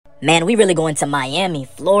Man, we really going to Miami,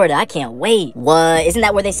 Florida. I can't wait. What? Isn't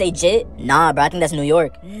that where they say jit? Nah, bro. I think that's New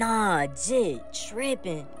York. Nah, jit.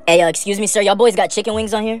 Tripping. Hey, excuse me, sir. Y'all boys got chicken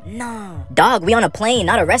wings on here? Nah. Dog, we on a plane,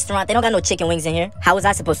 not a restaurant. They don't got no chicken wings in here. How was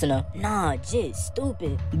I supposed to know? Nah, jit.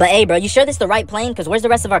 Stupid. But hey, bro, you sure this the right plane? Because where's the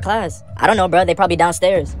rest of our class? I don't know, bro. They probably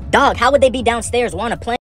downstairs. Dog, how would they be downstairs? We're on a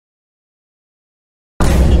plane.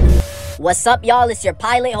 What's up, y'all? It's your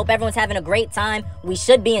pilot. Hope everyone's having a great time. We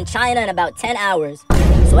should be in China in about 10 hours.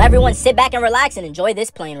 So everyone sit back and relax and enjoy this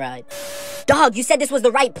plane ride. Dog, you said this was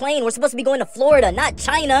the right plane. We're supposed to be going to Florida, not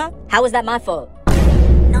China. How is that my fault?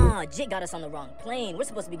 Nah, Jit got us on the wrong plane. We're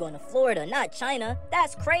supposed to be going to Florida, not China.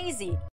 That's crazy.